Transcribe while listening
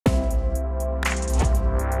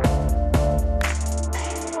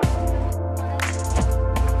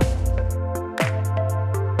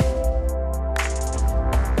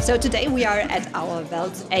So today we are at our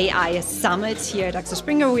WELT AI Summit here at Axel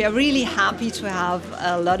Springer. We are really happy to have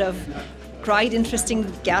a lot of quite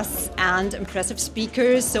interesting guests and impressive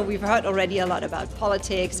speakers. So we've heard already a lot about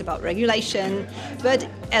politics, about regulation, but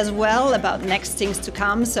as well about next things to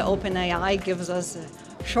come. So OpenAI gives us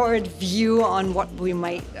a short view on what we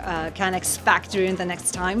might can expect during the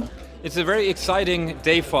next time. It's a very exciting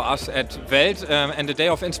day for us at WELT and a day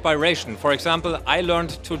of inspiration. For example, I learned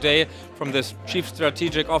today from the Chief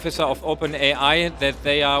Strategic Officer of OpenAI that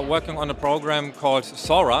they are working on a program called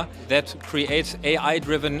Sora that creates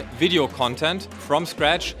AI-driven video content from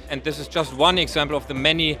scratch. And this is just one example of the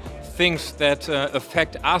many things that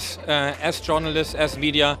affect us as journalists, as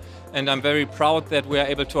media. And I'm very proud that we are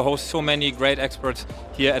able to host so many great experts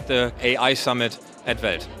here at the AI Summit at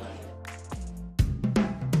WELT.